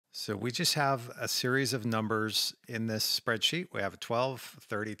So we just have a series of numbers in this spreadsheet. We have a 12,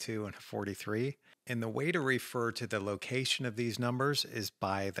 32, and a 43. And the way to refer to the location of these numbers is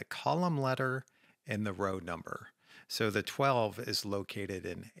by the column letter and the row number. So the 12 is located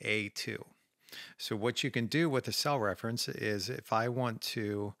in A2. So what you can do with a cell reference is if I want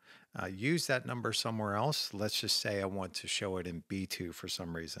to use that number somewhere else, let's just say I want to show it in B2 for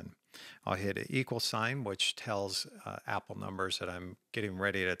some reason. I'll hit an equal sign, which tells Apple numbers that I'm getting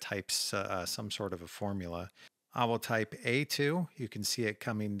ready to type some sort of a formula. I will type A2. You can see it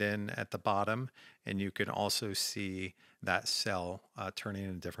coming in at the bottom, and you can also see that cell turning in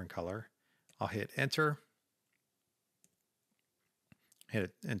a different color. I'll hit enter,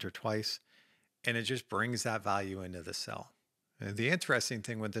 hit enter twice, and it just brings that value into the cell. The interesting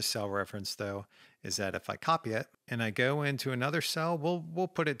thing with this cell reference, though, is that if I copy it and I go into another cell, we'll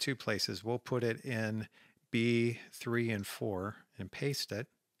put it two places. We'll put it in B3 and 4 and paste it.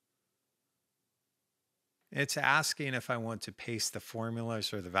 It's asking if I want to paste the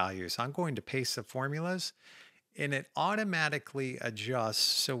formulas or the values. I'm going to paste the formulas, and it automatically adjusts.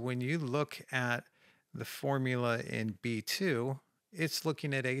 So when you look at the formula in B2, it's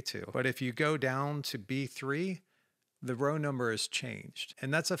looking at A2. But if you go down to B3, the row number is changed.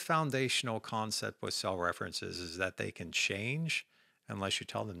 And that's a foundational concept with cell references, is that they can change unless you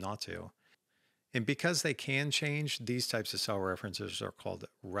tell them not to. And because they can change, these types of cell references are called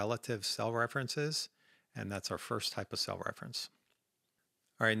relative cell references. And that's our first type of cell reference.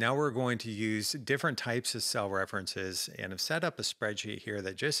 All right, now we're going to use different types of cell references, and I've set up a spreadsheet here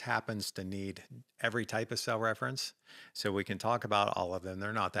that just happens to need every type of cell reference. So we can talk about all of them.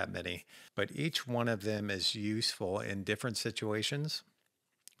 They're not that many, but each one of them is useful in different situations.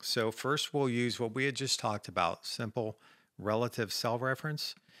 So first we'll use what we had just talked about, simple relative cell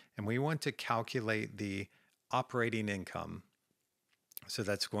reference, and we want to calculate the operating income. So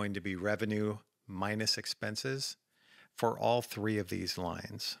that's going to be revenue minus expenses for all three of these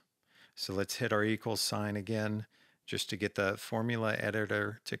lines. So let's hit our equals sign again, just to get the formula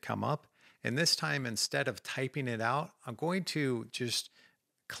editor to come up. And this time, instead of typing it out, I'm going to just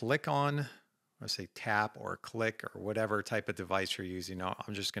click on, let's say tap or click or whatever type of device you're using.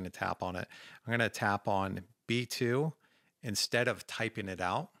 I'm just going to tap on it. I'm going to tap on B2 instead of typing it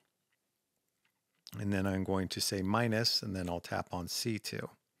out. And then I'm going to say minus, and then I'll tap on C2.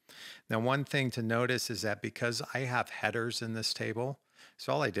 Now, one thing to notice is that because I have headers in this table,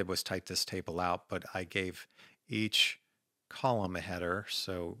 so all I did was type this table out, but I gave each column a header.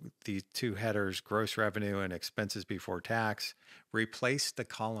 So the two headers, gross revenue and expenses before tax, replaced the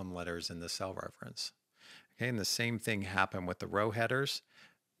column letters in the cell reference. Okay, and the same thing happened with the row headers.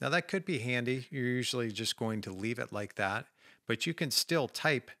 Now that could be handy. You're usually just going to leave it like that, but you can still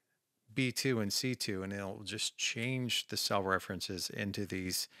type B2 and C2, and it'll just change the cell references into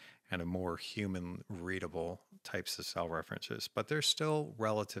these kind of more human readable types of cell references, but they're still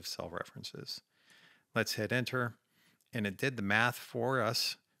relative cell references. Let's hit enter, and it did the math for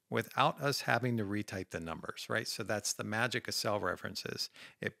us without us having to retype the numbers, right? So that's the magic of cell references.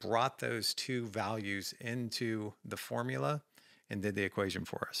 It brought those two values into the formula and did the equation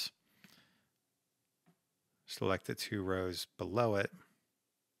for us. Select the two rows below it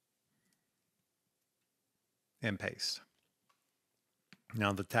and paste.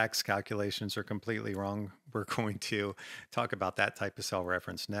 Now the tax calculations are completely wrong. We're going to talk about that type of cell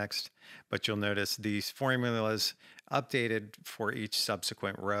reference next, but you'll notice these formulas updated for each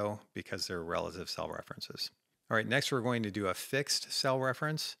subsequent row because they're relative cell references. All right, next we're going to do a fixed cell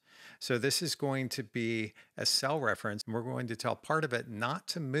reference. So this is going to be a cell reference, and we're going to tell part of it not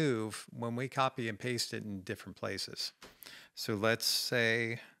to move when we copy and paste it in different places. So let's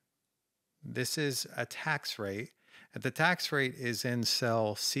say this is a tax rate. The tax rate is in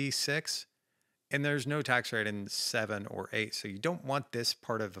cell C6, and there's no tax rate in 7 or 8. So you don't want this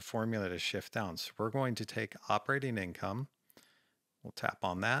part of the formula to shift down. So we're going to take operating income. We'll tap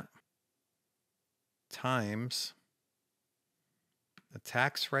on that. Times the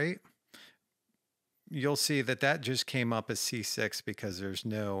tax rate. You'll see that that just came up as C6 because there's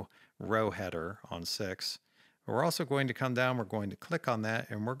no row header on 6. We're also going to come down, we're going to click on that,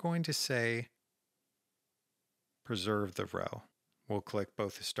 and we're going to say preserve the row. We'll click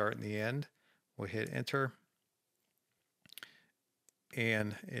both the start and the end. We'll hit enter.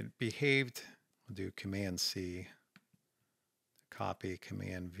 And it behaved, we'll do Command C to copy,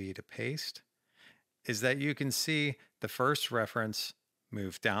 Command V to paste, is that you can see the first reference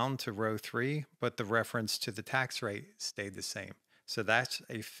moved down to row 3, but the reference to the tax rate stayed the same. So that's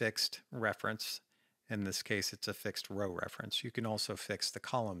a fixed reference. In this case, it's a fixed row reference. You can also fix the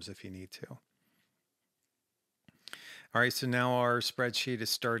columns if you need to. All right, so now our spreadsheet is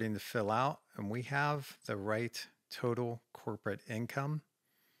starting to fill out and we have the right total corporate income.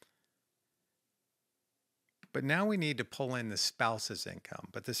 But now we need to pull in the spouse's income,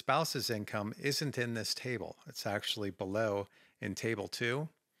 but the spouse's income isn't in this table. It's actually below in table 2.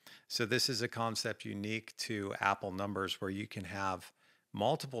 So this is a concept unique to Apple Numbers where you can have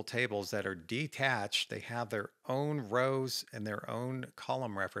multiple tables that are detached. They have their own rows and their own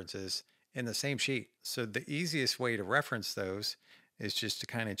column references in the same sheet. So the easiest way to reference those is just to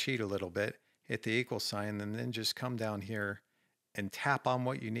kind of cheat a little bit, hit the equal sign, and then just come down here and tap on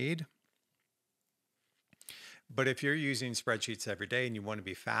what you need. But if you're using spreadsheets every day and you want to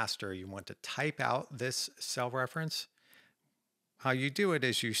be faster, you want to type out this cell reference, how you do it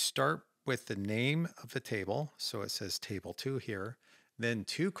is you start with the name of the table. So it says table 2 here, then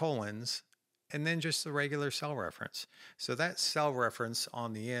 2 colons, and then just the regular cell reference. So that cell reference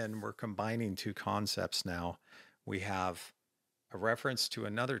on the end, we're combining 2 concepts now. We have a reference to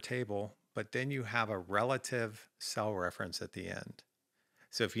another table, but then you have a relative cell reference at the end.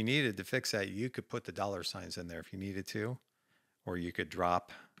 So if you needed to fix that, you could put the dollar signs in there if you needed to, or you could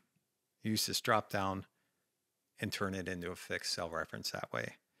use this drop down and turn it into a fixed cell reference that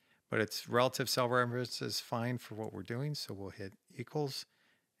way. But it's relative cell reference is fine for what we're doing. So we'll hit equals,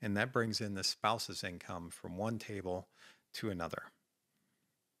 and that brings in the spouse's income from one table to another.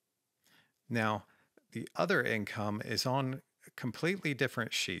 Now, the other income is on a completely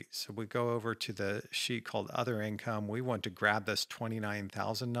different sheet. So we go over to the sheet called other income. We want to grab this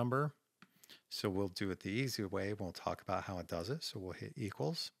 29,000 number. So we'll do it the easy way. We'll talk about how it does it. So we'll hit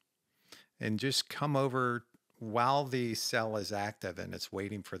equals and just come over while the cell is active and it's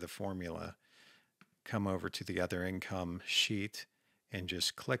waiting for the formula. Come over to the other income sheet and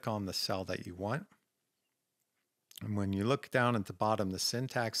just click on the cell that you want. And when you look down at the bottom, the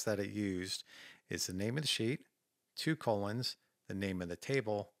syntax that it used is the name of the sheet, 2 colons, the name of the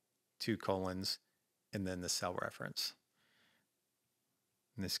table, 2 colons, and then the cell reference.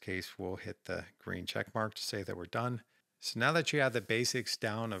 In this case, we'll hit the green check mark to say that we're done. So now that you have the basics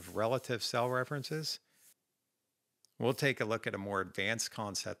down of relative cell references, we'll take a look at a more advanced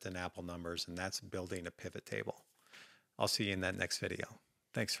concept in Apple Numbers, and that's building a pivot table. I'll see you in that next video.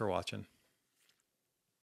 Thanks for watching.